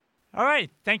All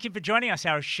right. Thank you for joining us.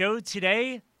 Our show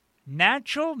today,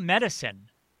 Natural Medicine,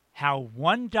 How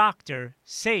One Doctor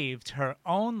Saved Her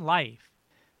Own Life.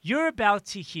 You're about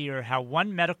to hear how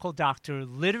one medical doctor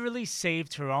literally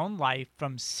saved her own life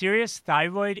from serious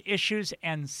thyroid issues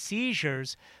and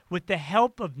seizures with the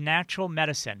help of natural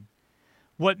medicine.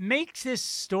 What makes this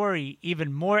story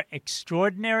even more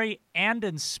extraordinary and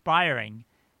inspiring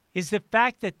is the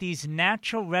fact that these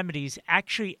natural remedies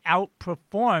actually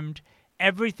outperformed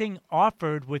everything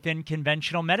offered within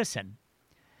conventional medicine.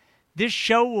 This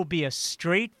show will be a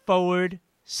straightforward,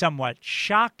 somewhat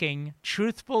shocking,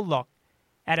 truthful look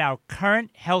at our current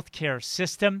healthcare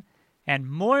system, and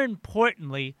more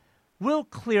importantly, we'll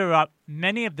clear up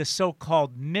many of the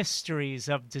so-called mysteries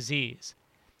of disease.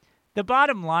 The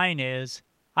bottom line is,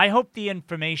 I hope the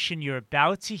information you're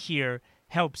about to hear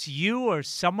helps you or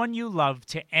someone you love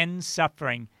to end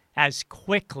suffering as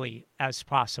quickly as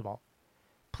possible.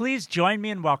 Please join me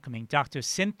in welcoming Dr.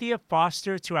 Cynthia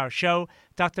Foster to our show.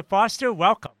 Dr. Foster,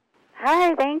 welcome.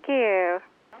 Hi, thank you.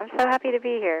 I'm so happy to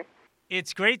be here.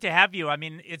 It's great to have you. I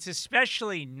mean, it's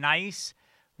especially nice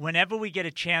whenever we get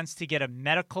a chance to get a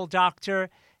medical doctor.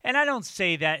 And I don't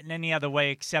say that in any other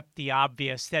way except the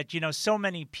obvious that, so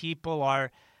many people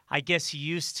are, I guess,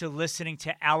 used to listening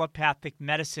to allopathic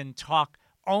medicine talk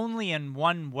only in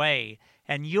one way.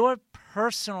 And your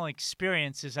personal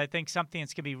experience is, I think, something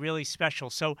that's going to be really special.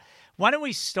 So why don't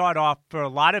we start off, for a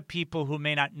lot of people who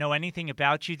may not know anything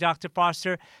about you, Dr.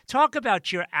 Foster, talk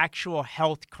about your actual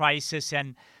health crisis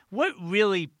and what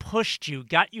really pushed you,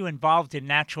 got you involved in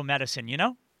natural medicine,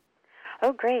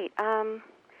 Oh, great.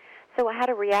 So I had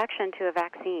a reaction to a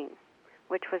vaccine,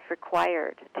 which was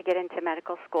required to get into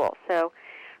medical school. So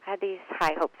I had these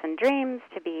high hopes and dreams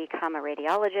to become a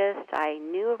radiologist. I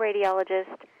knew a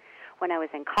radiologist when I was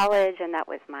in college, and that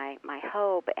was my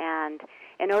hope. And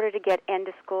in order to get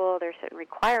into school, there are certain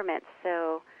requirements.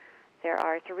 So there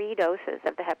are 3 doses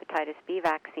of the hepatitis B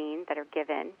vaccine that are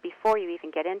given before you even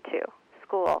get into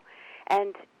school.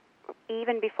 And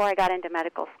even before I got into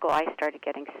medical school, I started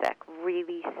getting sick,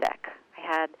 really sick. I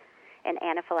had an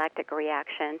anaphylactic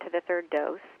reaction to the 3rd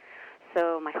dose.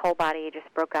 So my whole body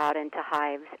just broke out into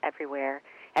hives everywhere,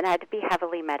 and I had to be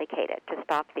heavily medicated to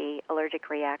stop the allergic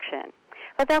reaction.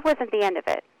 But that wasn't the end of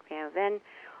it. Then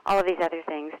all of these other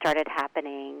things started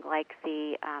happening, like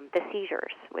the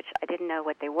seizures, which I didn't know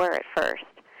what they were at first.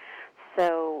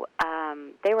 So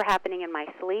they were happening in my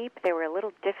sleep. They were a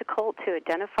little difficult to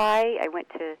identify. I went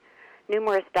to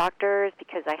numerous doctors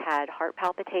because I had heart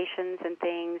palpitations and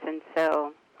things. And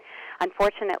so,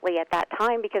 unfortunately, at that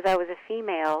time, because I was a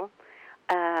female,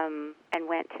 and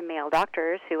went to male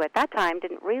doctors who at that time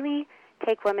didn't really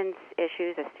take women's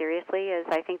issues as seriously as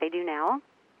I think they do now.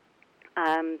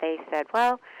 They said,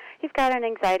 well, you've got an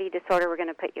anxiety disorder, we're going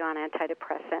to put you on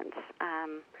antidepressants.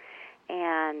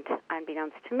 And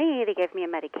unbeknownst to me, they gave me a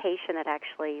medication that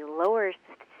actually lowers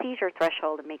the seizure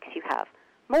threshold and makes you have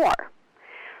more.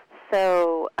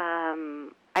 So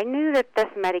I knew that this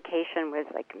medication was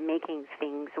like making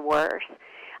things worse.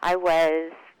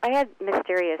 I had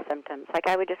mysterious symptoms. Like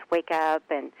I would just wake up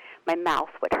and my mouth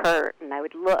would hurt, and I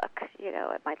would look,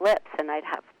 at my lips, and I'd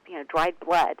have, dried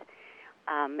blood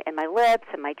in my lips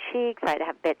and my cheeks. I'd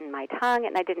have bitten my tongue,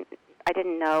 and I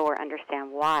didn't know or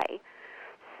understand why.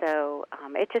 So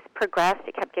it just progressed.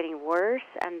 It kept getting worse,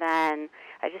 and then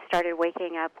I just started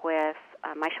waking up with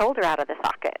my shoulder out of the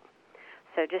socket.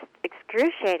 So just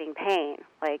excruciating pain.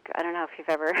 Like, I don't know if you've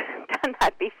ever done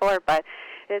that before, but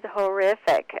it's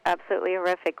horrific, absolutely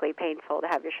horrifically painful to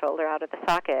have your shoulder out of the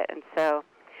socket. And so,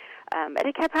 and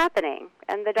it kept happening.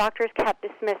 And the doctors kept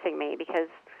dismissing me because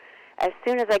as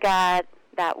soon as I got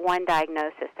that one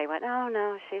diagnosis, they went, oh,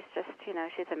 no, she's just,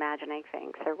 she's imagining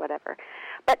things or whatever.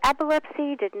 But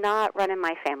epilepsy did not run in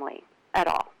my family at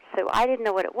all. So I didn't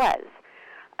know what it was.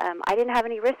 I didn't have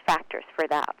any risk factors for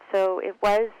that. So it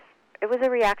was a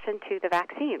reaction to the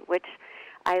vaccine, which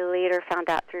I later found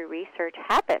out through research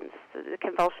happens. The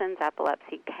convulsions,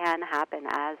 epilepsy can happen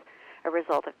as a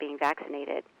result of being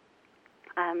vaccinated.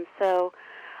 So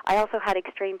I also had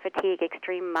extreme fatigue,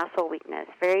 extreme muscle weakness,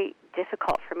 very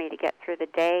difficult for me to get through the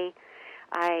day.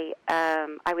 I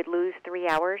would lose 3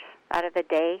 hours out of the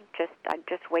day. I'd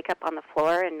just wake up on the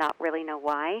floor and not really know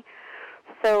why.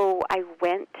 So I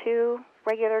went to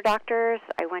regular doctors.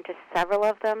 I went to several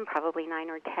of them, probably 9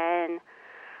 or 10.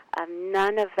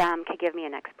 None of them could give me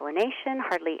an explanation.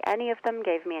 Hardly any of them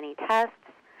gave me any tests.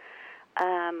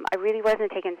 I really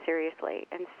wasn't taken seriously.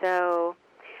 And so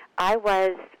I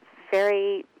was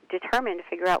very determined to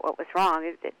figure out what was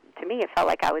wrong. To me, it felt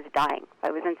like I was dying.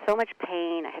 I was in so much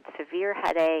pain. I had severe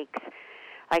headaches.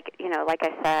 Like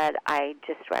I said, I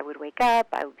would wake up,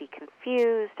 I would be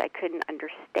confused, I couldn't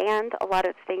understand a lot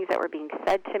of things that were being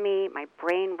said to me. My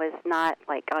brain was not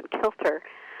like on kilter.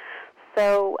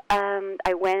 So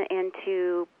I went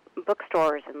into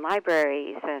bookstores and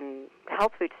libraries and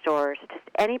health food stores, just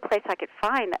any place I could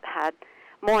find that had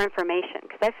more information,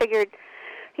 because I figured,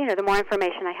 the more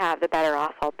information I have, the better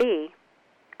off I'll be.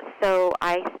 So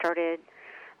I started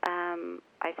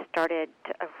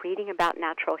reading about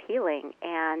natural healing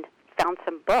and found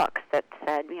some books that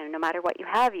said, no matter what you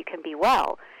have, you can be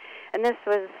well. And this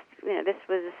was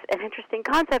an interesting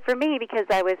concept for me, because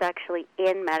I was actually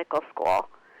in medical school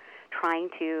trying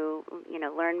to,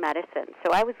 learn medicine.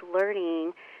 So I was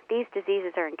learning these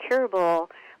diseases are incurable,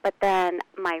 but then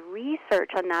my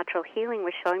research on natural healing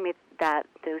was showing me that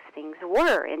those things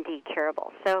were indeed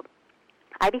curable. So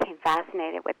I became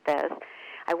fascinated with this.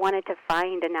 I wanted to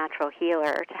find a natural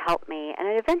healer to help me, and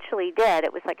it eventually did.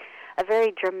 It was like a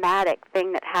very dramatic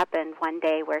thing that happened one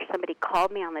day where somebody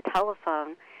called me on the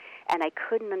telephone, and I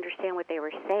couldn't understand what they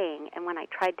were saying. And when I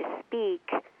tried to speak,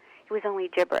 it was only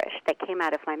gibberish that came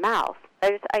out of my mouth.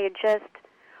 I had just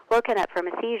woken up from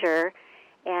a seizure,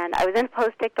 and I was in a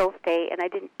post-ictal state, and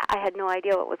I had no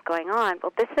idea what was going on.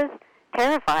 Well, this is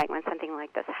terrifying when something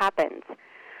like this happens.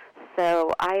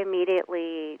 So I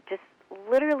immediately just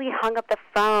literally hung up the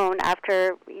phone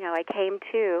after, I came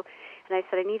to, and I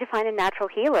said, I need to find a natural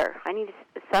healer. I need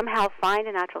to somehow find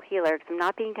a natural healer, because I'm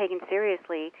not being taken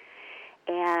seriously.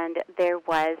 And there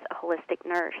was a holistic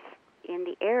nurse in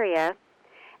the area,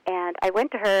 and I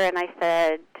went to her and I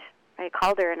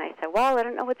called her and I said, well, I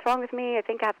don't know what's wrong with me. I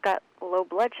think I've got low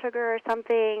blood sugar or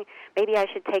something. Maybe I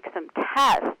should take some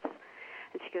tests.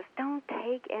 And she goes, don't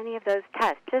take any of those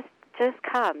tests. Just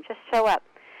come. Just show up.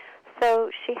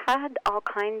 So she had all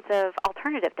kinds of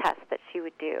alternative tests that she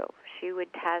would do. She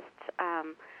would test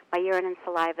my urine and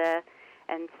saliva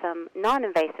and some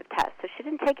non-invasive tests. So she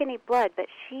didn't take any blood, but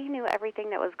she knew everything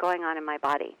that was going on in my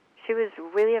body. She was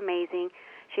really amazing.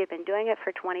 She had been doing it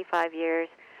for 25 years.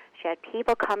 She had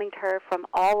people coming to her from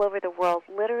all over the world,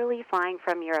 literally flying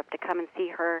from Europe to come and see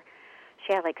her.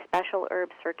 She had, special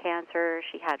herbs for cancer.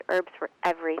 She had herbs for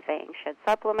everything. She had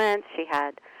supplements. She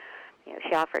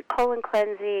offered colon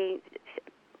cleansing.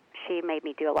 She made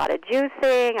me do a lot of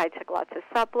juicing. I took lots of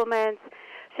supplements.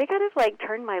 She kind of,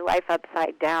 turned my life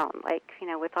upside down,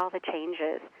 with all the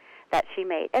changes that she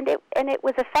made. And it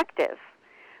was effective.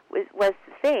 Was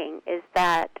the thing, is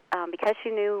that because she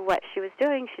knew what she was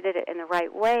doing, she did it in the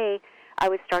right way, I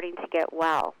was starting to get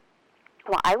well.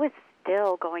 Well, I was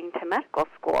still going to medical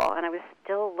school, and I was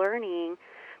still learning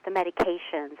the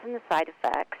medications and the side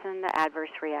effects and the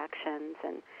adverse reactions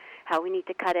and how we need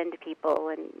to cut into people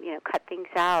and, cut things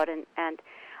out. And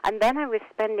then I was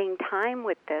spending time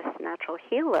with this natural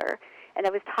healer, and I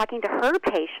was talking to her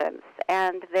patients,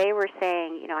 and they were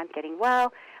saying, I'm getting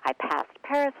well. I passed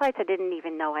parasites. I didn't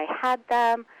even know I had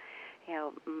them.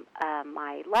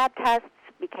 My lab tests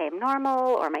became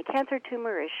normal, or my cancer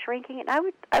tumor is shrinking. And I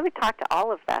would talk to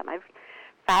all of them. I'm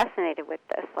fascinated with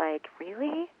this.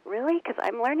 Really? Because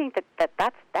I'm learning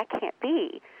that can't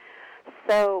be.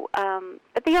 So,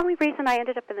 but the only reason I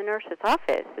ended up in the nurse's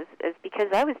office is because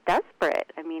I was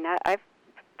desperate. I mean, I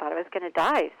thought I was going to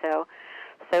die. So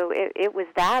it was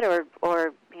that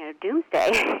or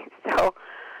doomsday. So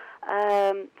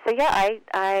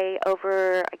I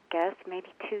over, I guess, maybe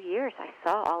 2 years, I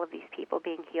saw all of these people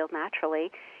being healed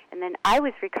naturally, and then I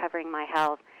was recovering my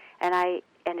health, and I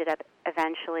ended up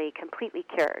eventually completely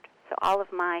cured. So all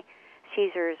of my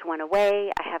seizures went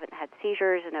away. I haven't had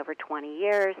seizures in over 20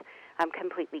 years. I'm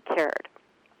completely cured.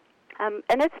 And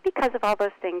it's because of all those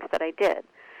things that I did.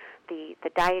 The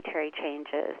dietary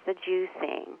changes, the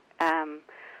juicing,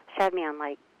 she had me on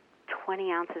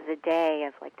 20 ounces a day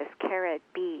of this carrot,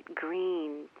 beet,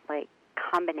 green,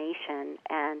 combination.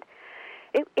 And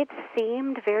it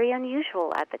seemed very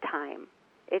unusual at the time.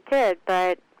 It did,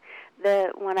 but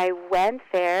when I went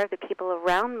there, the people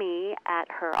around me at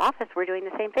her office were doing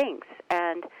the same things,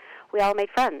 and we all made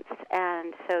friends.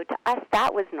 And so to us,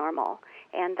 that was normal,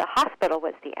 and the hospital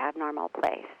was the abnormal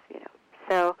place,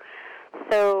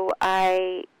 So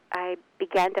I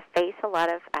began to face a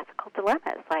lot of ethical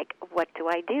dilemmas, what do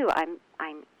I do?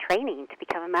 I'm training to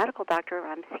become a medical doctor.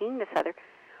 I'm seeing this other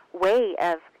way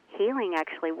of healing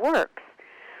actually works.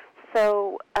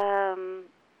 So, and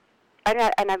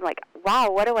I'm like, wow,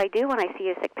 what do I do when I see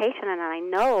a sick patient and I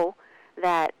know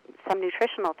that some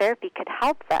nutritional therapy could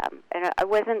help them? And I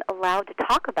wasn't allowed to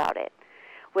talk about it,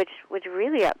 which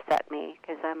really upset me,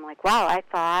 because I'm like, wow, I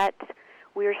thought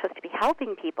we were supposed to be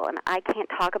helping people, and I can't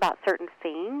talk about certain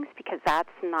things because that's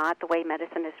not the way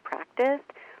medicine is practiced.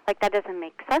 That doesn't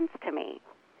make sense to me.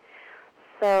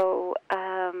 So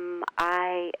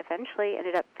I eventually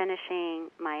ended up finishing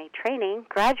my training,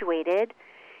 graduated,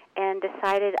 and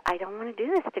decided I don't want to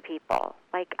do this to people.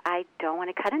 Like, I don't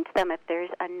want to cut into them if there's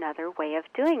another way of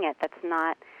doing it that's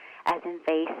not as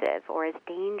invasive or as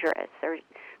dangerous or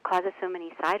causes so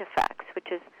many side effects, which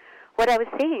is what I was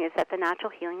seeing, is that the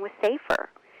natural healing was safer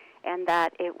and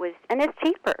that it was, and it's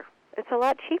cheaper. It's a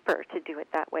lot cheaper to do it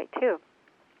that way, too.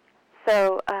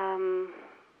 So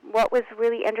what was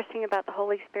really interesting about the whole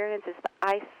experience is that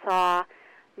I saw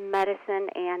medicine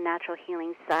and natural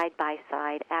healing side by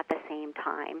side at the same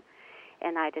time,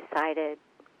 and I decided,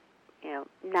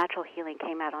 natural healing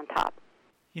came out on top.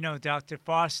 Dr.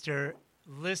 Foster,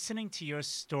 listening to your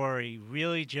story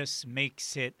really just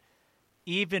makes it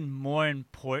even more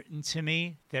important to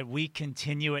me that we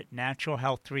continue at Natural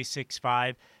Health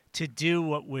 365 to do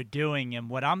what we're doing. And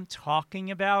what I'm talking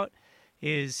about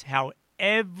is how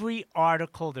every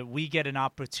article that we get an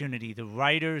opportunity, the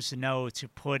writers know to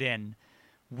put in,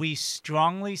 we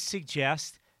strongly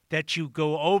suggest that you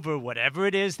go over whatever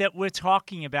it is that we're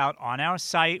talking about on our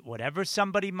site, whatever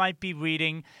somebody might be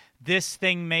reading. This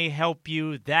thing may help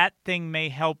you, that thing may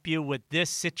help you with this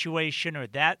situation or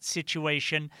that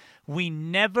situation. We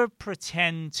never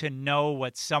pretend to know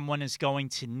what someone is going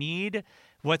to need,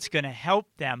 what's going to help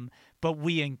them, but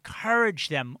we encourage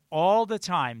them all the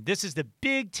time. This is the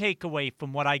big takeaway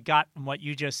from what I got from what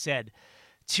you just said,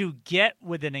 to get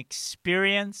with an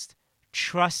experienced,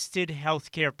 trusted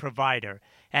healthcare provider.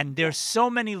 And there's so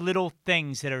many little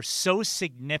things that are so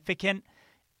significant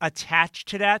attached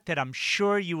to that I'm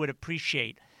sure you would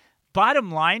appreciate. Bottom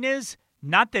line is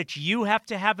not that you have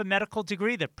to have a medical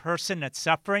degree, the person that's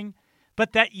suffering,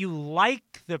 but that you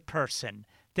like the person,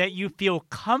 that you feel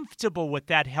comfortable with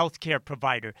that healthcare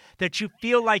provider, that you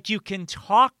feel like you can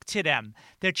talk to them,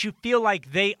 that you feel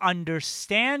like they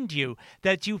understand you,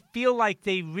 that you feel like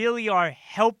they really are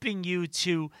helping you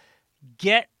to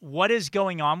get what is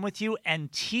going on with you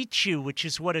and teach you, which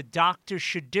is what a doctor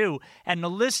should do. And the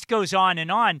list goes on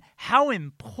and on. How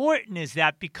important is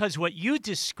that? Because what you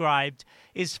described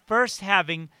is first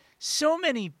having so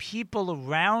many people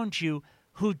around you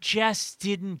who just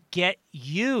didn't get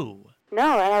you.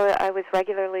 No, I was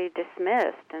regularly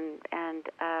dismissed, and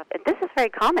this is very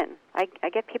common. I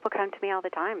get people come to me all the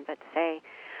time that say,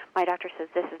 my doctor says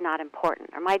this is not important,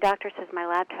 or my doctor says my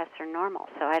lab tests are normal,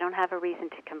 so I don't have a reason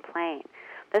to complain.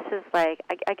 This is like,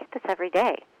 I get this every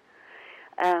day.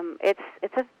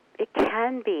 It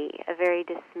can be a very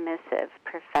dismissive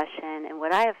profession, and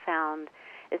what I have found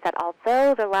is that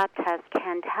although the lab test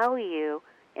can tell you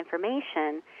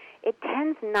information, it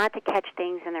tends not to catch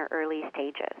things in their early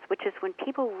stages, which is when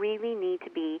people really need to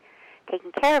be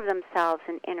taking care of themselves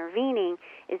and intervening,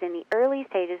 is in the early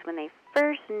stages when they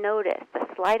first notice the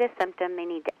slightest symptom. They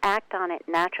need to act on it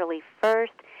naturally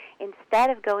first. Instead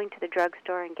of going to the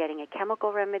drugstore and getting a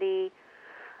chemical remedy,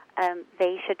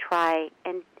 they should try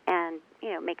and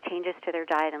make changes to their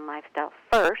diet and lifestyle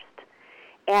first.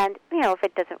 And, if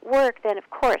it doesn't work, then, of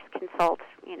course, consult,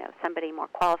 somebody more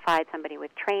qualified, somebody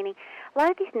with training. A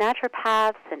lot of these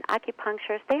naturopaths and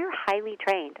acupuncturists, they are highly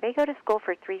trained. They go to school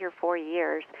for 3 or 4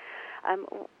 years.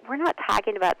 We're not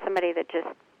talking about somebody that just,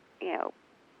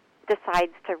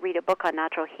 decides to read a book on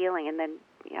natural healing and then,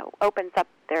 opens up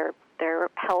their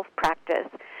health practice.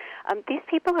 These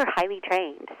people are highly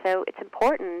trained, so it's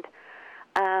important,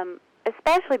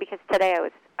 especially because today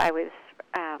I was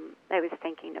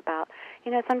thinking about,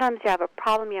 sometimes you have a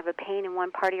problem, you have a pain in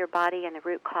one part of your body, and the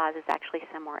root cause is actually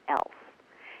somewhere else.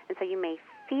 And so you may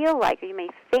feel like, or you may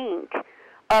think, oh,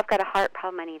 I've got a heart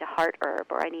problem, I need a heart herb,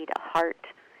 or I need a heart,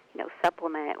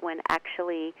 supplement, when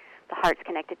actually the heart's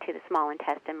connected to the small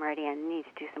intestine meridian and needs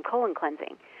to do some colon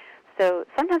cleansing. So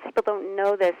sometimes people don't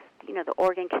know this, the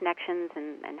organ connections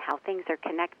and how things are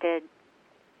connected.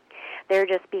 They're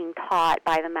just being taught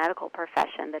by the medical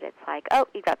profession that it's like, oh,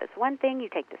 you got this one thing, you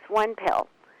take this one pill.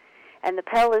 And the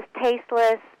pill is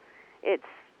tasteless, it's,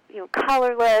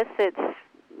 colorless, it's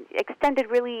extended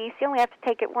release, you only have to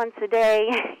take it once a day.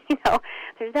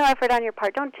 There's no effort on your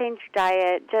part. Don't change your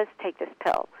diet, just take this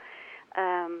pill.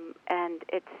 And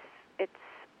it's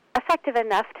effective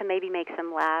enough to maybe make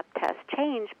some lab test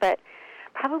change, but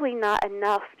probably not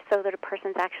enough so that a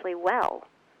person's actually well,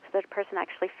 so that a person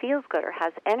actually feels good or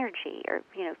has energy or,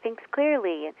 thinks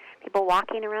clearly. And people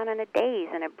walking around in a daze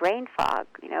and a brain fog,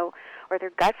 or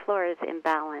their gut flora is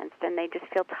imbalanced and they just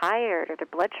feel tired or their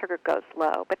blood sugar goes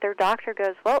low. But their doctor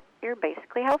goes, well, you're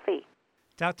basically healthy.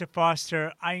 Dr.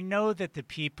 Foster, I know that the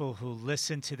people who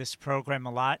listen to this program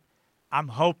a lot, I'm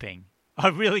hoping,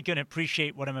 are really going to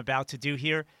appreciate what I'm about to do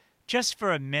here. They know just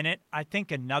for a minute, I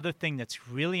think another thing that's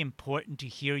really important to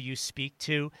hear you speak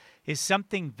to is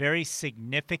something very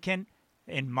significant,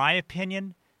 in my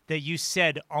opinion, that you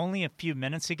said only a few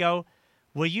minutes ago,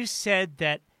 where you said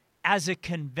that as a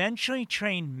conventionally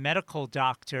trained medical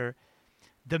doctor,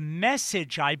 the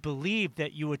message I believe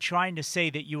that you were trying to say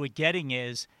that you were getting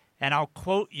is, and I'll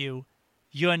quote you,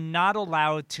 you're not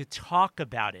allowed to talk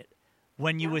about it.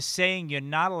 When you were saying you're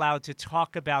not allowed to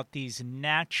talk about these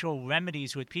natural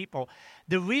remedies with people,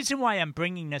 the reason why I'm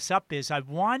bringing this up is I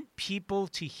want people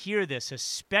to hear this,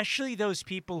 especially those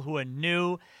people who are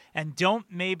new and don't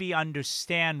maybe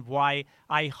understand why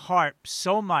I harp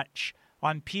so much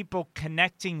on people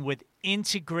connecting with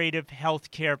integrative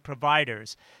healthcare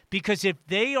providers. Because if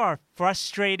they are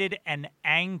frustrated and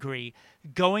angry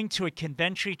going to a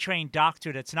conventionally trained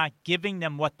doctor that's not giving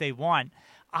them what they want,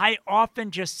 I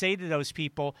often just say to those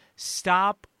people,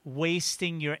 stop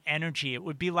wasting your energy. It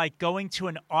would be like going to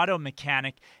an auto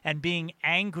mechanic and being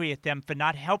angry at them for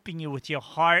not helping you with your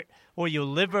heart or your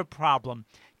liver problem.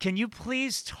 Can you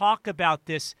please talk about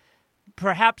this,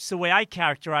 perhaps the way I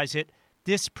characterize it,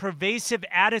 this pervasive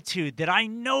attitude that I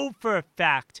know for a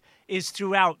fact is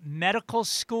throughout medical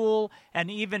school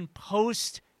and even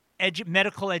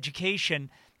post-medical education,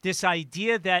 this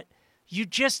idea that you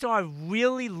just are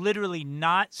really literally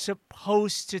not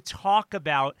supposed to talk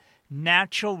about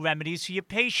natural remedies for your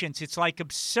patients. It's like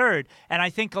absurd. And I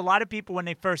think a lot of people, when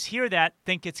they first hear that,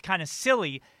 think it's kind of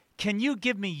silly. Can you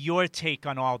give me your take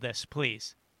on all this,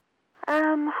 please?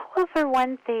 Well, for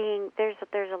one thing, there's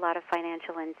a lot of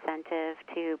financial incentive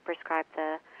to prescribe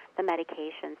the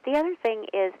medications. The other thing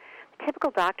is the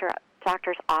typical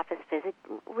doctor's office visit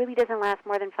really doesn't last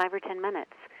more than 5 or 10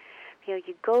 minutes. You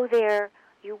go there,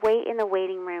 you wait in the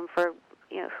waiting room for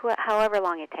however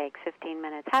long it takes, 15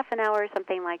 minutes, half an hour,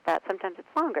 something like that. Sometimes it's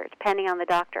longer, depending on the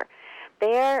doctor.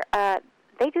 They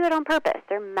do it on purpose.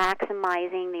 They're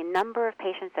maximizing the number of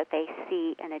patients that they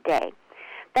see in a day.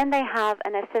 Then they have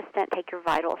an assistant take your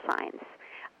vital signs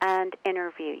and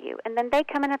interview you. And then they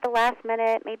come in at the last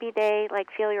minute. Maybe they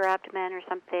feel your abdomen or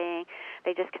something.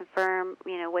 They just confirm,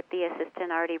 what the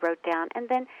assistant already wrote down. And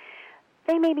then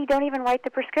they maybe don't even write the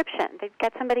prescription. They've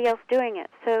got somebody else doing it.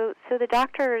 So the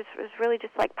doctor is really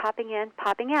just popping in,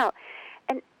 popping out.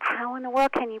 And how in the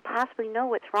world can you possibly know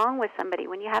what's wrong with somebody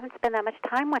when you haven't spent that much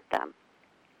time with them?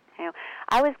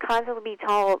 I was constantly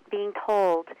being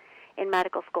told in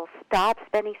medical school, stop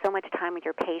spending so much time with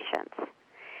your patients.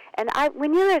 And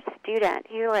when you're a student,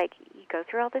 you go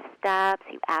through all the steps,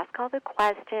 you ask all the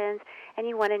questions, and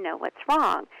you want to know what's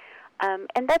wrong.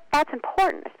 And that's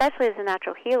important, especially as a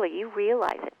natural healer. You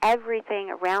realize that everything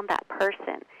around that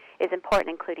person is important,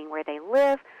 including where they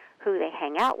live, who they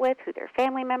hang out with, who their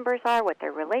family members are, what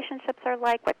their relationships are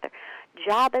like, what their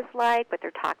job is like, what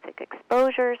their toxic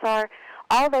exposures are.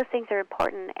 All those things are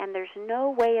important, and there's no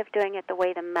way of doing it the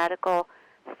way the medical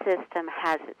system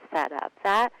has it set up.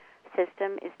 That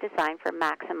system is designed for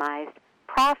maximized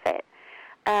profit.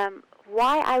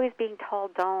 Why I was being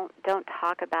told don't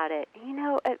talk about it,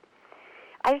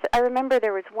 I remember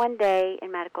there was one day in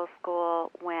medical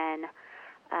school when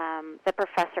the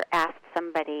professor asked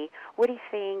somebody, what do you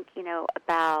think,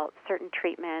 about certain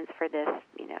treatments for this,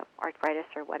 arthritis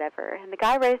or whatever? And the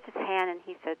guy raised his hand and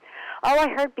he said, oh, I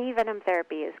heard bee venom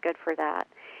therapy is good for that.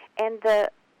 And the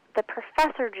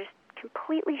professor just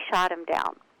completely shot him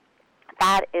down.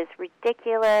 That is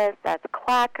ridiculous. That's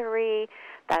quackery.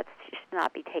 That should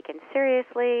not be taken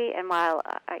seriously. And while,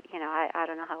 I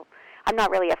don't know how, I'm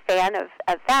not really a fan of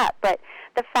that, but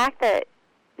the fact that,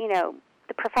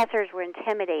 the professors were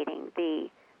intimidating the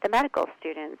medical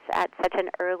students at such an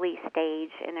early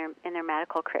stage in their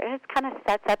medical career, it kind of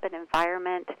sets up an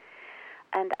environment.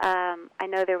 And I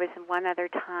know there was one other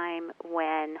time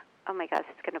when, oh my gosh,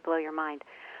 it's going to blow your mind.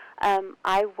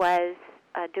 I was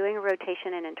doing a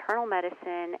rotation in internal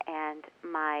medicine, and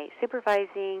my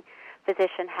supervising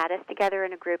physician had us together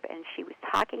in a group, and she was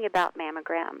talking about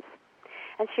mammograms.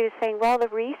 And she was saying, well, the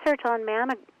research on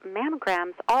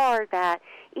mammograms are that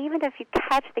even if you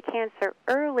catch the cancer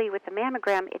early with the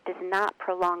mammogram, it does not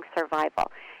prolong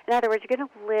survival. In other words, you're going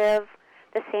to live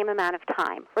the same amount of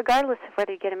time, regardless of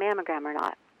whether you get a mammogram or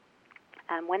not.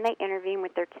 When they intervene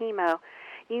with their chemo,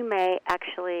 you may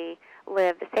actually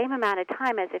live the same amount of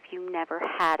time as if you never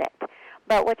had it.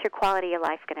 But what's your quality of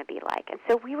life going to be like? And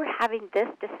so we were having this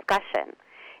discussion.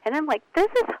 And I'm like, this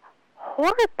is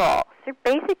horrible. So they're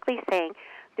basically saying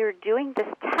they're doing this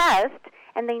test,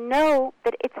 and they know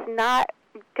that it's not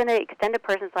going to extend a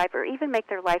person's life or even make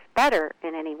their life better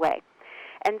in any way.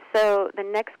 And so the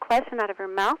next question out of her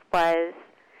mouth was,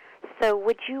 so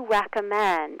would you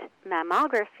recommend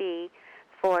mammography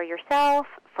for yourself,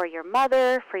 for your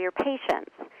mother, for your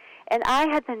patients. And I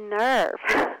had the nerve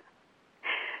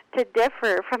to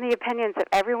differ from the opinions of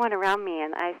everyone around me,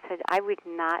 and I said I would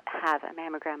not have a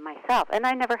mammogram myself, and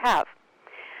I never have.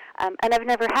 And I've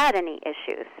never had any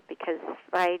issues because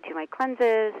I do my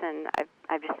cleanses, and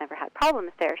I've just never had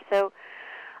problems there. So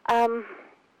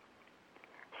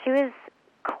she was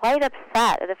quite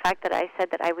upset at the fact that I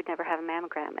said that I would never have a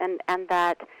mammogram, and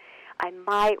that I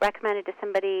might recommend it to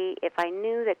somebody if I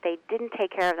knew that they didn't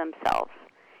take care of themselves,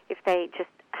 if they just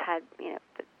had,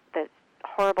 the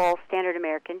horrible standard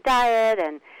American diet,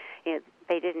 and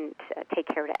they didn't take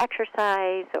care to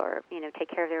exercise or take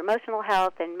care of their emotional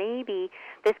health, and maybe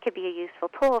this could be a useful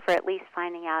tool for at least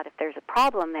finding out if there's a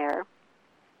problem there.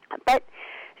 But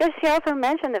she also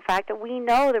mentioned the fact that we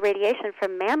know the radiation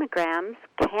from mammograms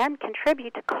can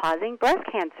contribute to causing breast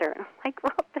cancer. I'm like,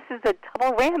 well, this is a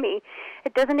double whammy.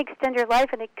 It doesn't extend your life,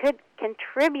 and it could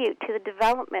contribute to the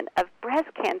development of breast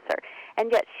cancer.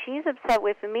 And yet she's upset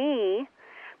with me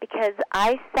because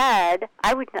I said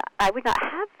I would not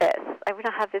have this. I would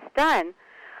not have this done.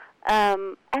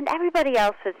 And everybody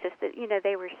else was just,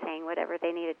 they were saying whatever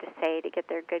they needed to say to get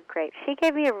their good grade. She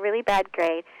gave me a really bad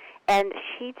grade, and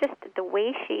the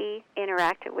way she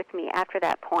interacted with me after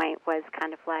that point was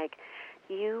kind of like,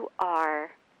 you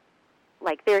are,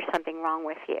 like, there's something wrong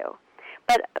with you.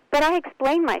 But I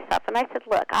explained myself, and I said,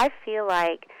 look, I feel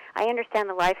like I understand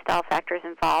the lifestyle factors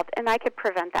involved, and I could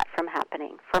prevent that from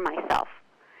happening for myself.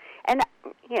 And,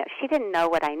 she didn't know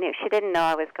what I knew. She didn't know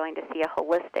I was going to see a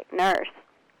holistic nurse.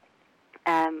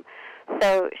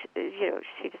 So,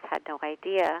 she just had no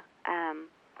idea.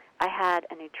 I had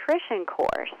a nutrition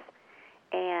course,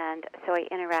 and so I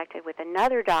interacted with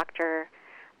another doctor,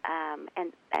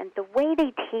 and the way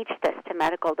they teach this to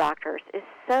medical doctors is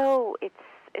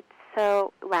it's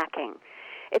so lacking.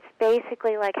 It's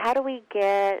basically like, how do we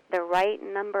get the right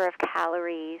number of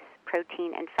calories,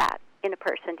 protein, and fat in a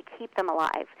person to keep them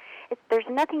alive? There's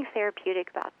nothing therapeutic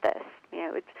about this.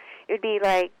 It would be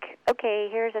like, okay,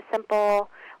 here's a simple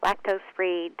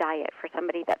lactose-free diet for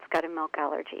somebody that's got a milk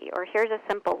allergy, or here's a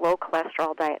simple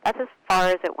low-cholesterol diet. That's as far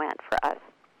as it went for us.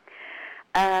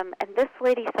 And this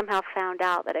lady somehow found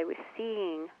out that I was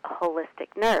seeing a holistic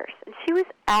nurse. And she was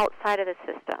outside of the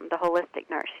system, the holistic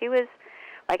nurse. She was,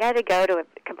 like, I had to go to a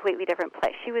completely different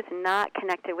place. She was not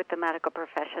connected with the medical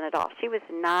profession at all. She was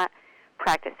not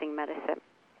practicing medicine.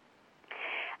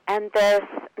 And this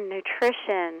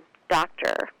nutrition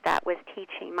doctor that was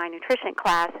teaching my nutrition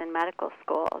class in medical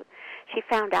school, she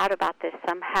found out about this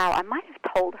somehow. I might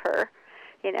have told her,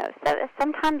 so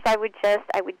sometimes I would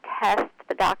test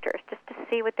the doctors just to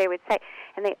see what they would say,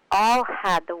 and they all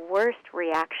had the worst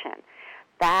reaction.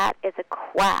 That is a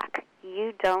quack.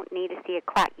 You don't need to see a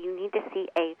quack. You need to see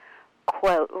a,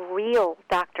 quote, real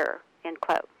doctor, end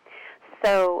quote.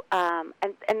 So,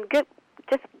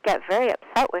 just get very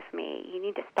upset with me. You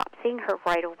need to stop seeing her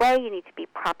right away. You need to be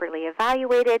properly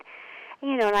evaluated.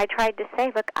 And I tried to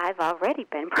say, look, I've already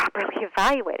been properly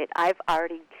evaluated. I've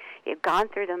already gone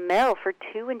through the mill for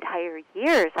 2 entire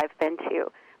years. I've been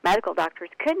to medical doctors.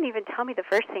 Couldn't even tell me the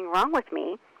first thing wrong with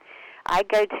me. I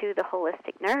go to the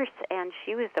holistic nurse, and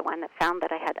she was the one that found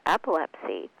that I had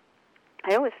epilepsy.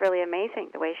 It was really amazing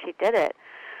the way she did it.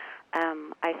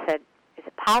 I said, is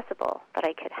it possible that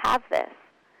I could have this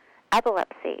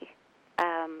epilepsy?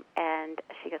 And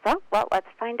she goes, oh, well, let's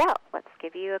find out. Let's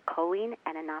give you a choline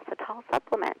and a inositol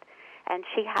supplement. And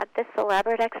she had this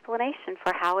elaborate explanation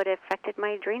for how it affected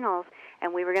my adrenals,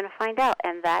 and we were going to find out.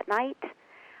 And that night,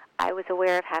 I was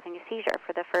aware of having a seizure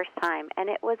for the first time, and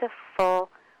it was a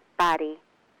full-body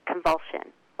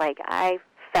convulsion. Like, I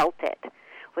felt it,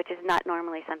 which is not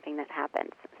normally something that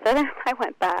happens. So then I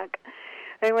went back.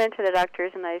 I went to the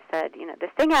doctors, and I said,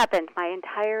 this thing happened. My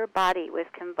entire body was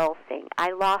convulsing.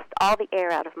 I lost all the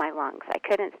air out of my lungs. I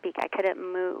couldn't speak. I couldn't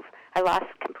move. I lost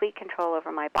complete control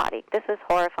over my body. This was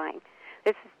horrifying.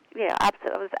 This is, I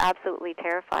was absolutely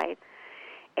terrified.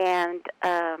 And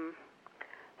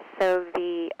so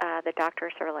the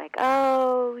doctors are like,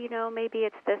 oh, maybe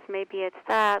it's this, maybe it's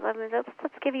that.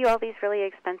 Let's give you all these really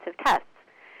expensive tests.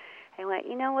 I went,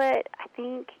 you know what? I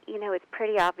think, it's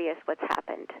pretty obvious what's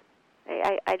happened.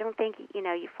 I don't think,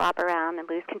 you flop around and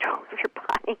lose control of your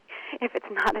body if it's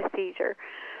not a seizure.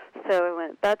 So I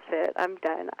went, that's it. I'm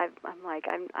done.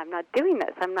 I'm not doing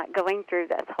this. I'm not going through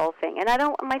this whole thing. And I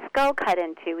don't want my skull cut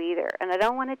into either. And I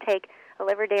don't want to take a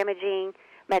liver-damaging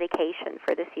medication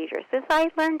for the seizures. Because I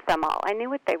learned them all. I knew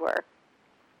what they were.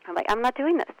 I'm like, I'm not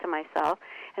doing this to myself,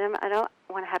 and I don't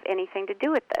want to have anything to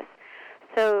do with this.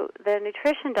 So the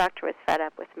nutrition doctor was fed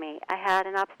up with me. I had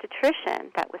an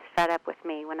obstetrician that was fed up with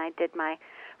me when I did my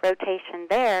rotation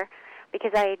there.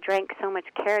 because I drank so much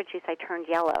carrot juice I turned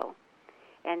yellow.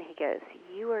 And he goes,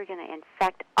 you are going to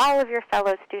infect all of your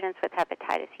fellow students with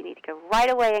hepatitis. You need to go right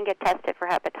away and get tested for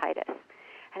hepatitis.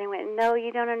 And I went, no,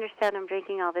 you don't understand. I'm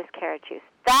drinking all this carrot juice.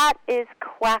 That is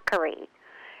quackery,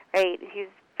 right? He's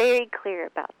very clear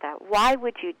about that. Why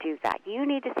would you do that? You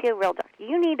need to see a real doctor.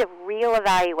 You need a real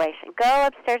evaluation. Go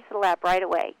upstairs to the lab right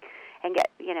away and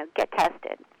get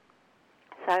tested.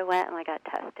 So I went and I got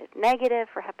tested. Negative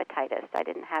for hepatitis. I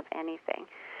didn't have anything.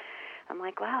 I'm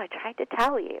like, wow, I tried to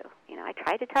tell you. I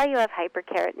tried to tell you I have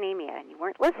hyperkeratinemia, and you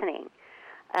weren't listening.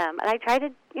 And I tried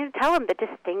to tell them the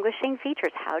distinguishing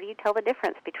features. How do you tell the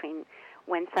difference between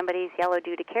when somebody's yellow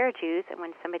due to carrot juice and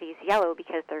when somebody's yellow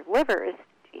because their liver is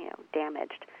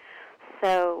damaged?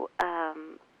 So,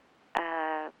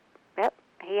 yep,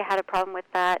 he had a problem with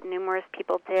that. Numerous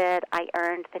people did. I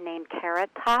earned the name Carrot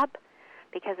Top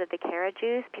because of the carrot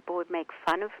juice. People would make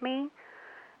fun of me.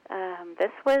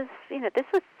 This was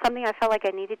something I felt like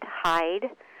I needed to hide.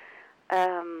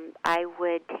 I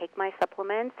would take my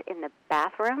supplements in the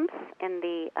bathrooms, in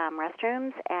the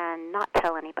restrooms, and not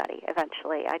tell anybody.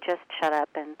 Eventually, I just shut up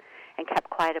and kept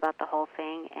quiet about the whole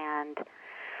thing, and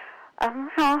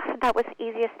that was the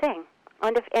easiest thing.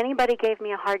 And if anybody gave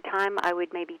me a hard time, I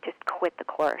would maybe just quit the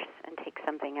course and take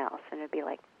something else, and it'd be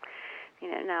like,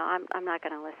 no, I'm not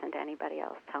going to listen to anybody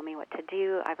else tell me what to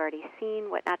do. I've already seen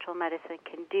what natural medicine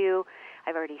can do.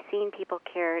 I've already seen people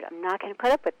cured. I'm not going to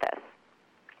put up with this.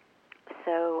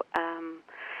 So,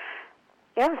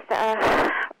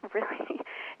 really,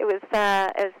 it was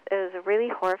a really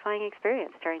horrifying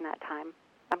experience during that time.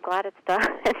 I'm glad it's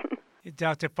done.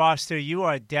 Dr. Foster, you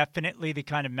are definitely the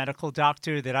kind of medical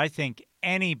doctor that I think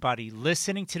anybody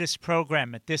listening to this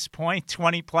program at this point,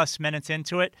 20-plus minutes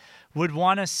into it, would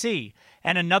want to see.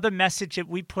 And another message that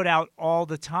we put out all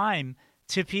the time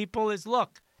to people is,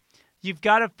 look, you've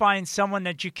got to find someone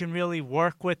that you can really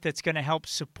work with that's going to help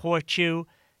support you.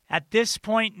 At this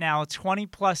point now,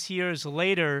 20-plus years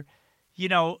later,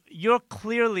 you're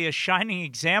clearly a shining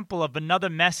example of another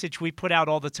message we put out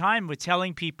all the time. We're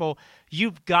telling people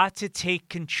you've got to take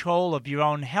control of your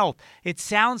own health. It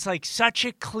sounds like such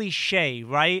a cliche,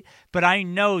 right? But I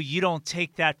know you don't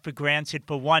take that for granted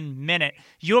for 1 minute.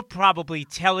 You're probably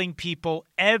telling people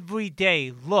every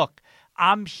day, look,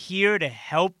 I'm here to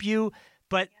help you.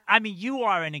 But, you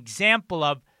are an example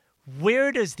of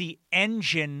where does the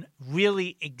engine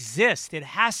really exist? It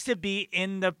has to be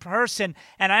in the person.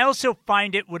 And I also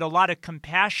find it with a lot of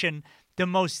compassion, the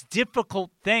most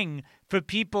difficult thing for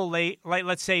people, like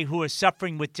let's say, who are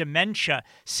suffering with dementia.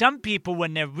 Some people,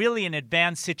 when they're really in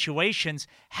advanced situations,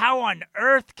 how on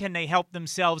earth can they help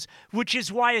themselves? Which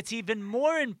is why it's even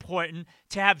more important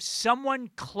to have someone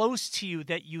close to you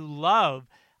that you love.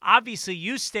 Obviously,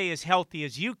 you stay as healthy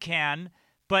as you can,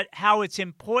 but how it's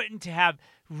important to have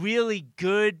really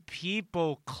good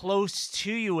people close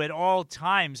to you at all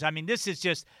times. This is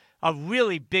just a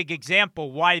really big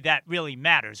example why that really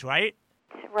matters, right?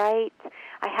 Right.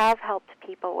 I have helped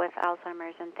people with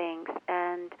Alzheimer's and things,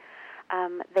 and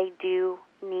they do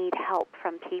need help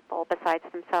from people besides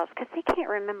themselves because they can't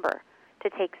remember to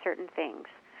take certain things.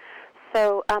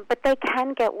 So, but they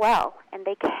can get well, and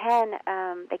they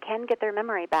can get their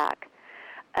memory back.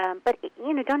 But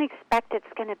don't expect it's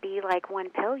going to be like one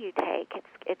pill you take.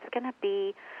 It's going to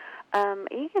be,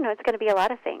 it's going to be a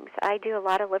lot of things. I do a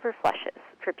lot of liver flushes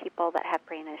for people that have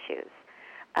brain issues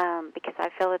because I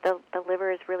feel that the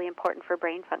liver is really important for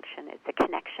brain function. It's a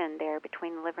connection there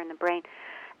between the liver and the brain.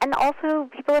 And also,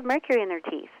 people have mercury in their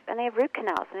teeth, and they have root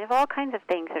canals, and they have all kinds of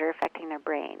things that are affecting their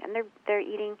brain. And they're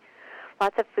eating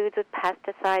lots of foods with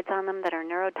pesticides on them that are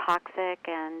neurotoxic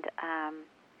and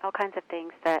all kinds of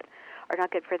things that are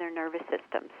not good for their nervous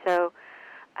system. So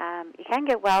you can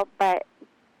get well, but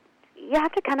you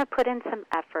have to kind of put in some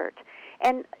effort.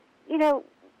 And,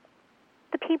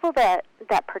 the people that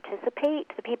participate,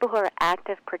 the people who are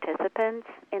active participants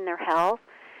in their health,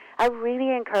 I really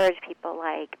encourage people,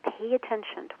 pay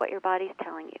attention to what your body's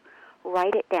telling you.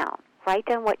 Write it down. Write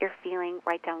down what you're feeling.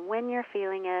 Write down when you're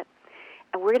feeling it.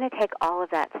 And we're going to take all of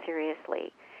that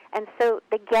seriously. And so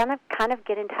they kind of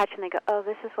get in touch and they go, oh,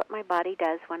 this is what my body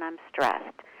does when I'm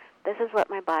stressed. This is what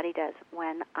my body does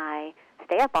when I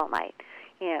stay up all night.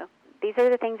 These are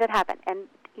the things that happen. And,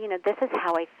 this is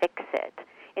how I fix it.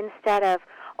 Instead of,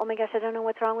 oh my gosh, I don't know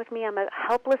what's wrong with me. I'm a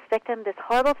helpless victim. This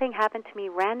horrible thing happened to me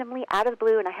randomly out of the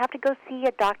blue, and I have to go see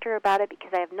a doctor about it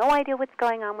because I have no idea what's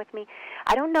going on with me.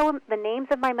 I don't know the names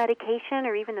of my medication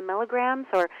or even the milligrams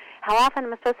or how often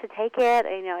I'm supposed to take it.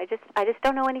 I just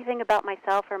don't know anything about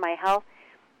myself or my health.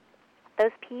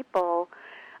 Those people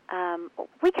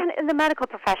we kind of, in the medical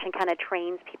profession, kind of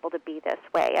trains people to be this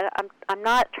way. I'm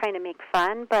not trying to make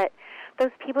fun, but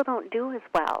those people don't do as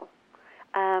well.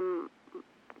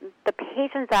 The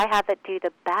patients I have that do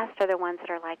the best are the ones that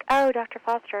are like, oh, Dr.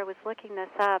 Foster, I was looking this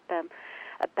up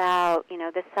about,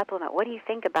 this supplement. What do you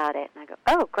think about it? And I go,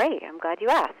 oh, great. I'm glad you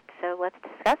asked. So let's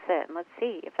discuss it and let's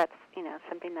see if that's,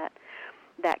 something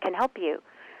that can help you.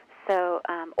 So,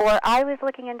 or I was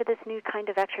looking into this new kind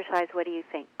of exercise. What do you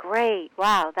think? Great.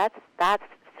 Wow, that's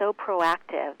so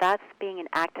proactive. That's being an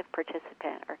active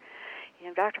participant. Or,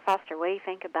 Dr. Foster, what do you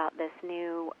think about this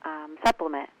new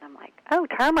supplement? And I'm like, oh,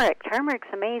 turmeric. Turmeric's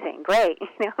amazing. Great.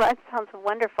 That sounds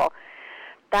wonderful.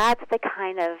 That's the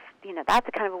kind of,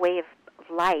 a way of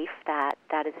life that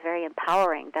is very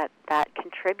empowering, that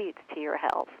contributes to your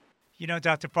health.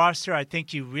 Dr. Foster, I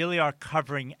think you really are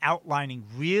outlining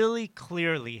really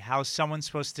clearly how someone's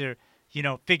supposed to,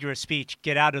 figure of speech,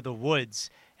 get out of the woods.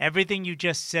 Everything you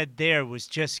just said there was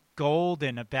just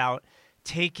golden about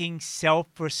taking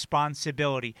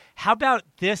self-responsibility. How about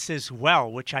this as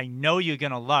well, which I know you're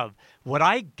going to love? What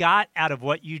I got out of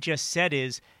what you just said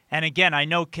is, and again, I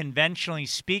know conventionally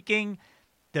speaking,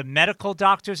 the medical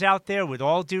doctors out there, with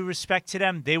all due respect to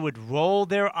them, they would roll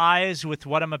their eyes with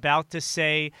what I'm about to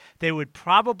say. They would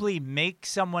probably make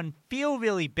someone feel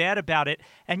really bad about it.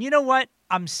 And you know what?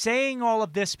 I'm saying all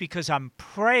of this because I'm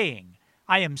praying.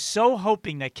 I am so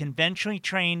hoping that conventionally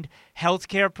trained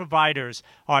healthcare providers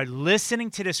are listening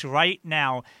to this right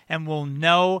now and will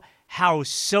know how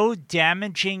so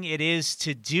damaging it is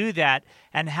to do that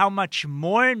and how much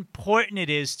more important it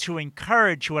is to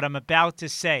encourage what I'm about to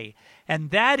say.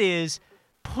 And that is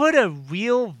put a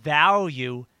real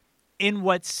value in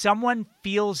what someone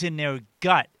feels in their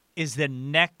gut is the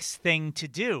next thing to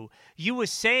do. You were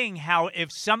saying how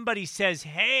if somebody says,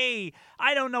 hey,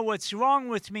 I don't know what's wrong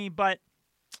with me, but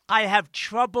I have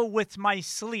trouble with my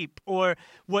sleep, or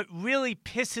what really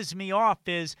pisses me off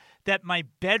is that my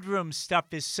bedroom stuff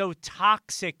is so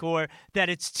toxic, or that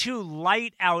it's too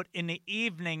light out in the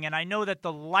evening and I know that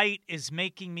the light is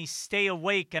making me stay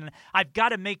awake and I've got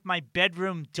to make my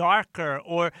bedroom darker,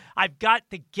 or I've got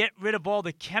to get rid of all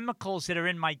the chemicals that are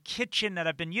in my kitchen that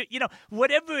I've been,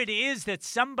 whatever it is that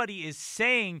somebody is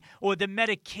saying, or the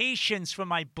medications for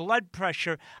my blood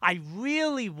pressure, I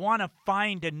really want to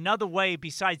find another way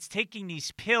besides taking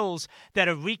these pills that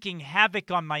are wreaking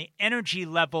havoc on my energy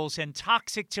levels and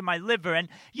toxic to my liver. And,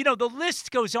 the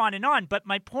list goes on and on. But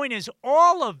my point is,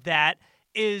 all of that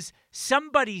is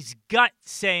somebody's gut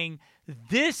saying,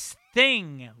 this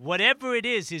thing, whatever it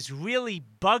is really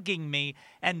bugging me.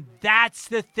 And that's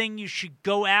the thing you should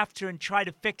go after and try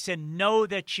to fix and know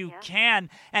that you can.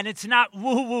 And it's not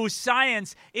woo-woo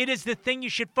science. It is the thing you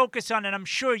should focus on. And I'm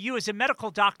sure you as a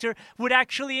medical doctor would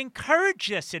actually encourage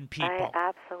this in people. I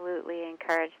absolutely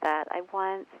encourage that. I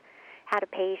once had a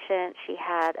patient. She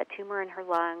had a tumor in her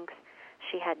lungs.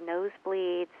 She had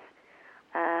nosebleeds.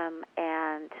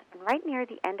 And right near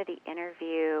the end of the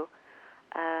interview,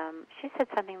 she said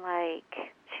something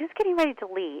like she was getting ready to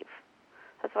leave.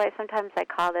 That's why sometimes I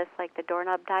call this like the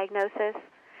doorknob diagnosis,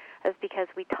 is because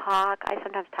I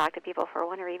sometimes talk to people for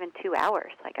 1 or even 2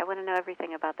 hours. Like, I want to know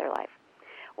everything about their life.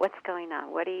 What's going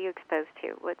on? What are you exposed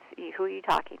to? Who are you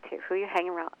talking to? Who are you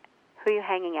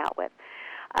hanging out with?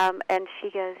 And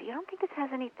she goes, you don't think this has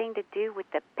anything to do with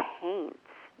the paints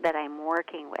that I'm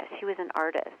working with? She was an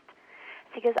artist.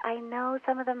 She goes, I know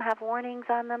some of them have warnings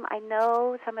on them. I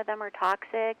know some of them are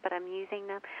toxic, but I'm using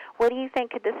them. What do you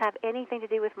think? Could this have anything to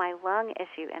do with my lung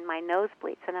issue and my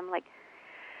nosebleeds? And I'm like,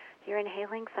 you're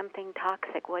inhaling something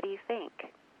toxic. What do you think?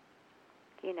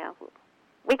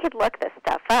 We could look this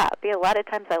stuff up. A lot of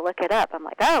times I look it up. I'm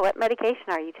like, oh, what medication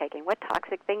are you taking? What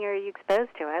toxic thing are you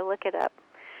exposed to? I look it up.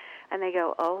 And they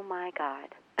go, oh, my God.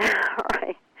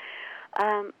 Right.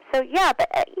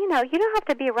 But, you don't have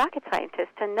to be a rocket scientist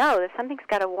to know that something's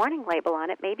got a warning label on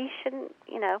it. Maybe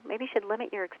you should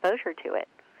limit your exposure to it.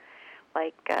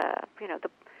 Like,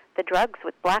 the drugs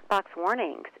with black box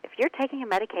warnings. If you're taking a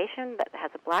medication that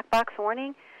has a black box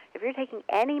warning, if you're taking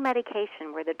any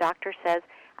medication where the doctor says,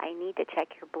 I need to check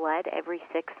your blood every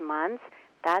 6 months,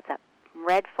 that's a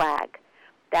red flag.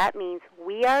 That means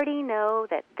we already know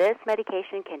that this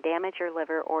medication can damage your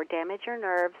liver or damage your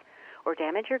nerves or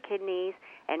damage your kidneys,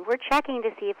 and we're checking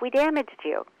to see if we damaged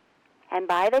you. And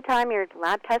by the time your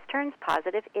lab test turns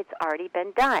positive, it's already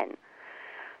been done.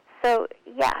 So,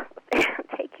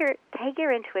 take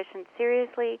your intuition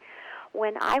seriously.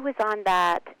 When I was on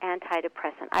that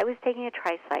antidepressant, I was taking a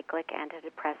tricyclic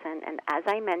antidepressant, and as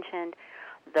I mentioned,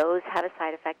 those have a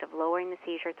side effect of lowering the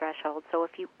seizure threshold. So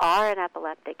if you are an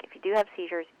epileptic, if you do have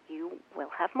seizures, you will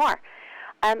have more.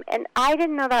 And I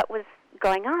didn't know that was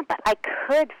going on, but I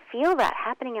could feel that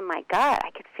happening in my gut.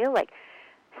 I could feel like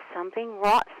something's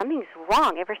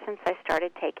wrong ever since I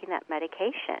started taking that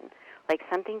medication. Like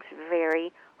something's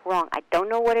very wrong. I don't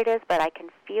know what it is, but I can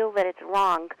feel that it's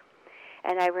wrong.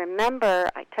 And I remember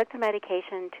I took the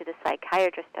medication to the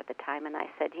psychiatrist at the time, and I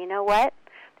said, you know what?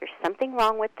 There's something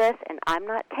wrong with this, and I'm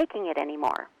not taking it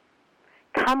anymore.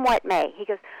 Come what may. He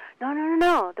goes,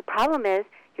 no. The problem is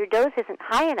your dose isn't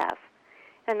high enough.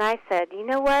 And I said, you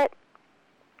know what?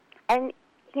 And,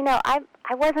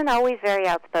 I wasn't always very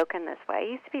outspoken this way.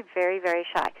 I used to be very, very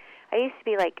shy. I used to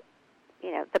be like,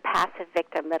 the passive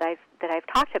victim that I've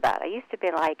talked about. I used to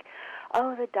be like,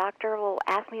 oh, the doctor will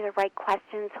ask me the right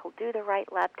questions. He'll do the right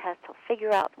lab test. He'll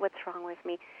figure out what's wrong with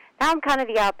me. Now I'm kind of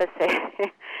the opposite.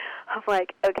 I'm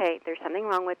like, okay, there's something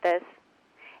wrong with this,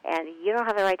 and you don't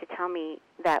have the right to tell me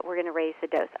that we're going to raise the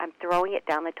dose. I'm throwing it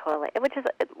down the toilet, which is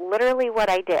literally what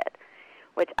I did,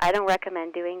 which I don't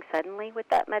recommend doing suddenly with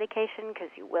that medication because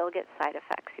you will get side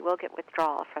effects. You will get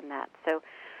withdrawal from that. So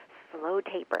slow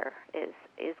taper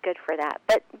is good for that.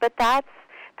 But that's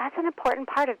an important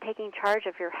part of taking charge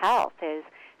of your health, is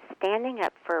standing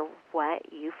up for what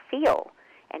you feel.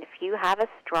 And if you have a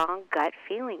strong gut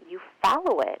feeling, you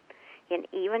follow it. And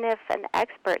even if an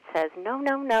expert says,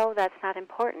 no, that's not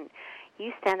important,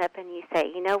 you stand up and you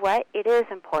say, you know what, it is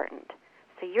important.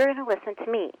 So you're going to listen to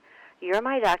me. You're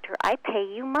my doctor. I pay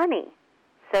you money.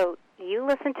 So you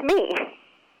listen to me.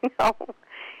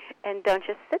 And don't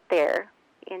just sit there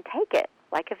and take it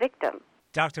like a victim.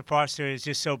 Dr. Foster is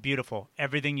just so beautiful,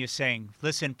 everything you're saying.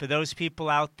 Listen, for those people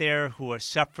out there who are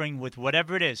suffering with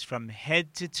whatever it is, from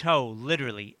head to toe,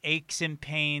 literally, aches and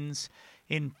pains,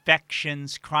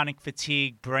 infections, chronic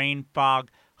fatigue, brain fog,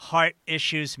 heart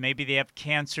issues, maybe they have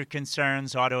cancer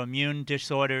concerns, autoimmune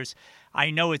disorders.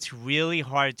 I know it's really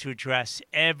hard to address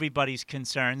everybody's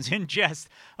concerns in just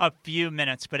a few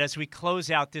minutes, but as we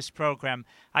close out this program,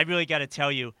 I really got to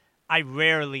tell you, I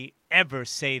rarely ever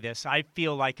say this. I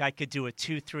feel like I could do a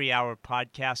 2-3 hour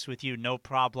podcast with you, no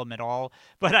problem at all.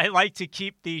 But I like to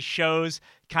keep these shows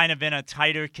kind of in a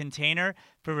tighter container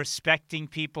for respecting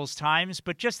people's times.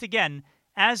 But just again,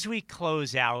 as we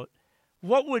close out,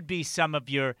 what would be some of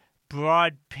your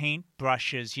broad paint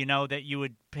brushes, that you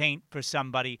would paint for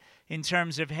somebody in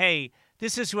terms of, hey,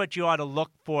 this is what you ought to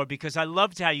look for? Because I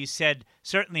loved how you said,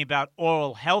 certainly about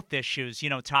oral health issues,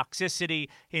 toxicity,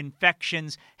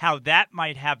 infections, how that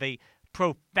might have a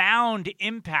profound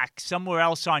impact somewhere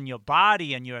else on your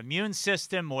body and your immune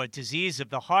system, or disease of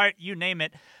the heart, you name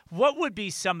it. What would be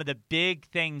some of the big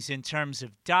things in terms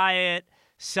of diet,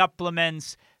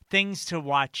 supplements, things to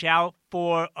watch out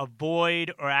for,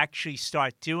 avoid, or actually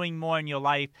start doing more in your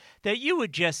life that you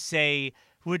would just say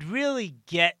would really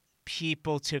get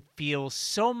people to feel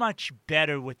so much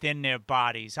better within their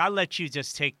bodies? I'll let you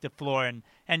just take the floor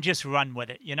and just run with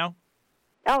it,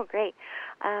 Oh, great.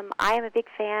 I am a big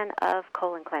fan of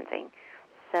colon cleansing.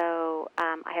 So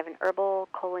I have an herbal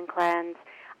colon cleanse.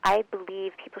 I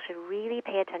believe people should really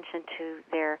pay attention to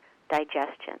their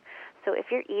digestion. So if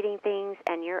you're eating things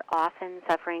and you're often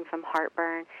suffering from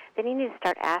heartburn, then you need to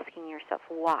start asking yourself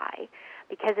why.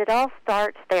 Because it all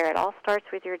starts there. It all starts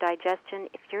with your digestion.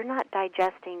 If you're not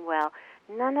digesting well,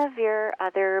 none of your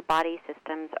other body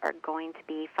systems are going to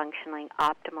be functioning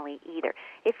optimally either.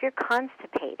 If you're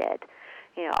constipated,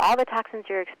 all the toxins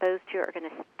you're exposed to are going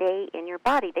to stay in your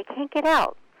body. They can't get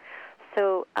out.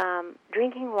 So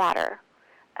drinking water,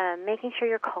 making sure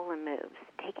your colon moves,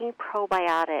 taking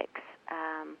probiotics.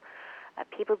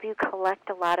 People do collect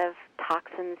a lot of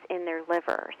toxins in their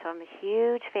liver. So I'm a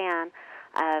huge fan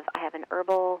of, I have an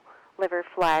herbal liver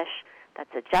flush. That's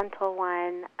a gentle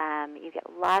one. You get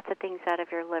lots of things out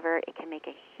of your liver. It can make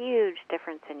a huge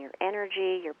difference in your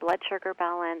energy, your blood sugar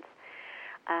balance.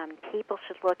 People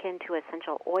should look into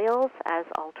essential oils as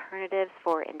alternatives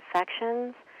for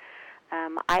infections.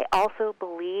 I also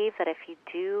believe that if you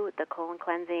do the colon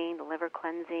cleansing, the liver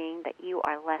cleansing, that you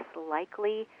are less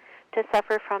likely to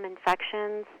suffer from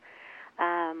infections.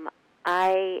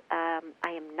 I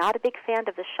am not a big fan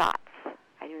of the shots.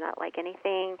 I do not like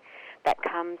anything that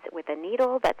comes with a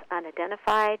needle that's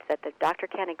unidentified, that the doctor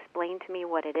can't explain to me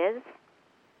what it is.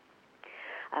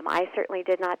 I certainly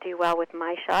did not do well with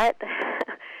my shot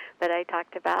that I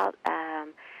talked about.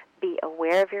 Be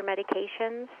aware of your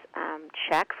medications.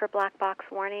 Check for black box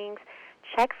warnings.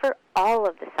 Check for all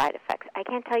of the side effects. I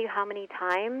can't tell you how many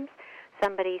times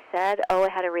somebody said, I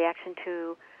had a reaction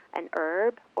to an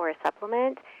herb or a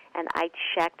supplement, and I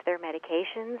checked their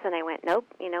medications, and I went, nope,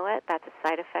 you know what, that's a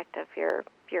side effect of your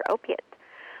opiate.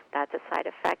 That's a side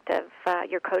effect of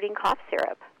your codeine cough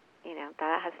syrup.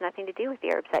 That has nothing to do with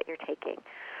the herbs that you're taking.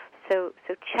 So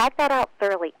check that out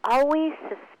thoroughly. Always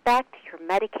suspect your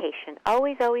medication.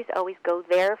 Always, always, always go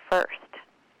there first.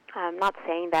 I'm not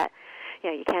saying that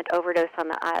you can't overdose on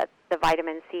the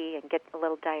vitamin C and get a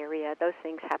little diarrhea. Those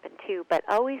things happen too. But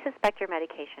always suspect your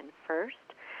medication first.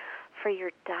 For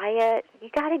your diet, you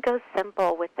got to go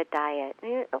simple with the diet.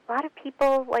 A lot of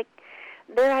people,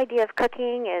 their idea of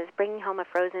cooking is bringing home a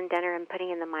frozen dinner and putting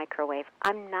it in the microwave.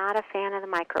 I'm not a fan of the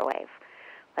microwave.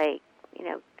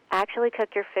 Actually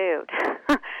cook your food.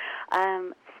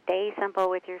 Stay simple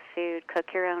with your food.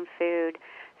 Cook your own food.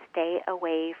 Stay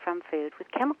away from food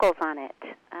with chemicals on it.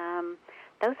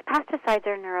 Those pesticides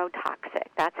are neurotoxic.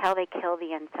 That's how they kill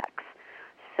the insects.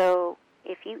 So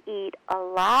if you eat a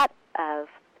lot of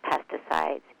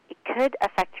pesticides, it could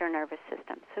affect your nervous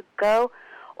system. So go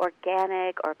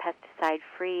organic or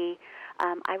pesticide-free.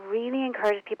 I really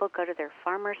encourage people to go to their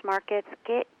farmers markets,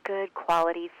 get good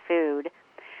quality food.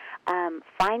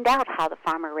 Find out how the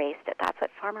farmer raised it. That's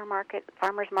what farmers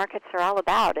markets are all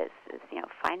about. Is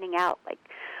finding out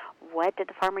what did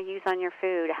the farmer use on your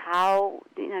food? How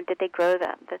did they grow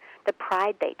them? The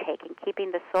pride they take in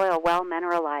keeping the soil well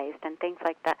mineralized and things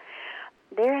like that.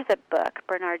 There is a book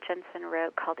Bernard Jensen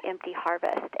wrote called Empty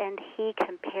Harvest, and he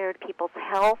compared people's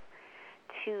health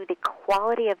to the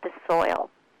quality of the soil.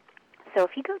 So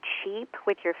if you go cheap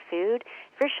with your food,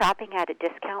 if you're shopping at a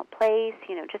discount place,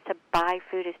 just to buy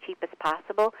food as cheap as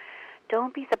possible,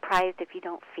 don't be surprised if you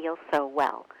don't feel so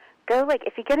well. Go,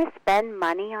 if you're going to spend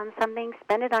money on something,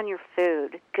 spend it on your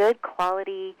food. Good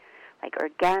quality,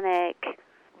 organic,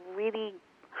 really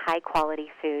high-quality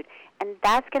food. And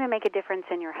that's going to make a difference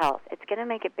in your health. It's going to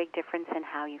make a big difference in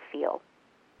how you feel.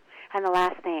 And the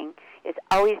last thing is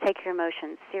always take your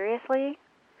emotions seriously.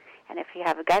 And if you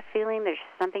have a gut feeling there's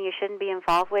something you shouldn't be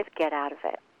involved with, get out of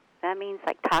it. That means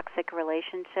toxic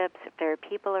relationships. If there are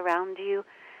people around you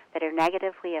that are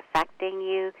negatively affecting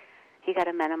you, you got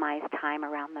to minimize time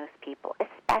around those people,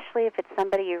 especially if it's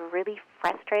somebody you're really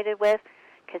frustrated with,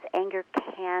 because anger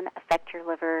can affect your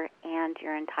liver and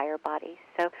your entire body.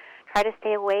 So try to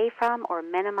stay away from or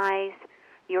minimize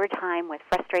your time with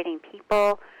frustrating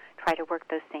people. Try to work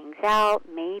those things out.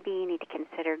 Maybe you need to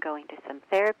consider going to some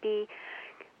therapy.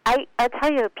 I'll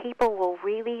tell you, people will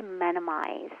really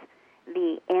minimize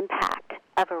the impact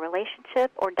of a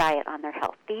relationship or diet on their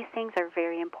health. These things are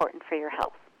very important for your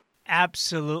health.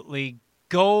 Absolutely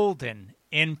golden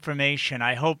information.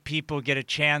 I hope people get a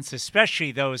chance,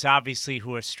 especially those obviously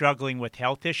who are struggling with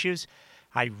health issues.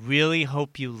 I really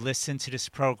hope you listen to this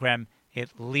program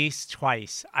at least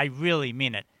twice. I really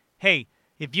mean it. Hey,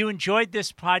 if you enjoyed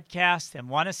this podcast and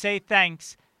want to say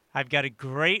thanks, I've got a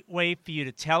great way for you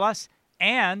to tell us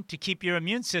and to keep your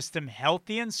immune system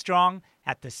healthy and strong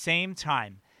at the same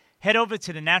time. Head over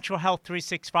to the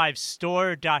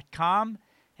naturalhealth365store.com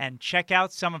and check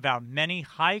out some of our many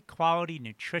high-quality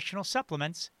nutritional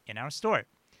supplements in our store.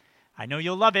 I know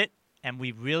you'll love it, and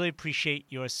we really appreciate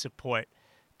your support.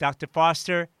 Dr.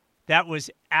 Foster, that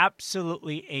was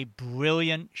absolutely a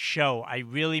brilliant show. I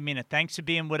really mean it. Thanks for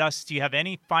being with us. Do you have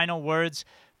any final words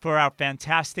for our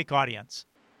fantastic audience?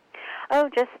 Oh,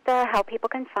 just how people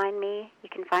can find me. You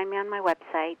can find me on my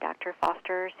website,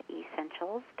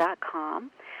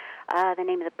 drfostersessentials.com. The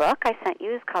name of the book I sent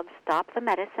you is called Stop the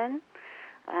Medicine.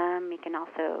 You can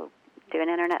also do an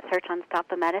internet search on Stop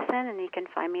the Medicine, and you can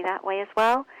find me that way as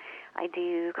well. I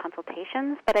do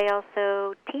consultations, but I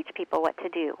also teach people what to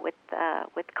do with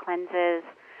cleanses.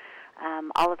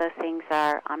 All of those things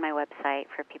are on my website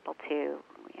for people to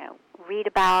read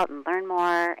about and learn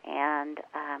more, and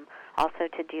also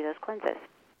to do those cleanses.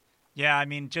 Yeah, I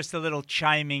mean, just a little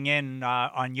chiming in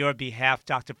on your behalf,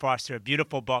 Dr. Foster, a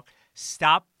beautiful book.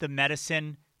 Stop the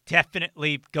Medicine.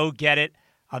 Definitely go get it.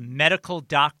 A medical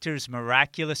doctor's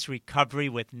miraculous recovery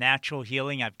with natural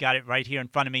healing. I've got it right here in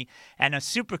front of me. And a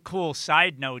super cool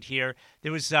side note here,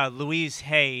 there was Louise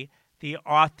Hay, the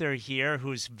author here,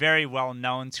 who's very well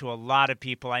known to a lot of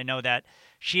people. I know that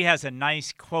she has a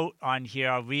nice quote on here.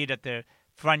 I'll read at the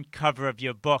front cover of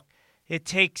your book. It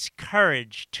takes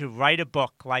courage to write a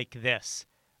book like this.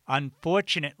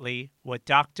 Unfortunately, what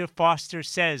Dr. Foster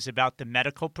says about the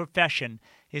medical profession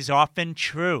is often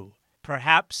true.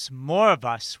 Perhaps more of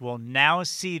us will now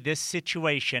see this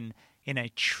situation in a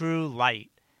true light.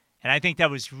 And I think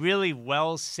that was really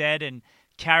well said and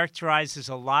characterizes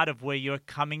a lot of where you're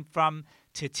coming from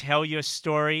to tell your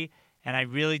story. And I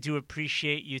really do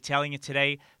appreciate you telling it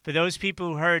today. For those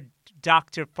people who heard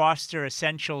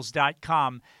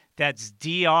drfosteressentials.com, that's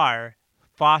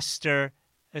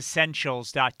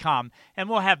drfosteressentials.com. And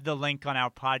we'll have the link on our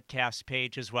podcast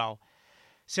page as well.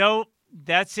 So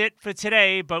that's it for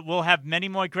today, but we'll have many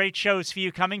more great shows for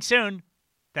you coming soon.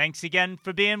 Thanks again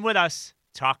for being with us.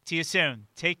 Talk to you soon.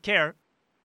 Take care.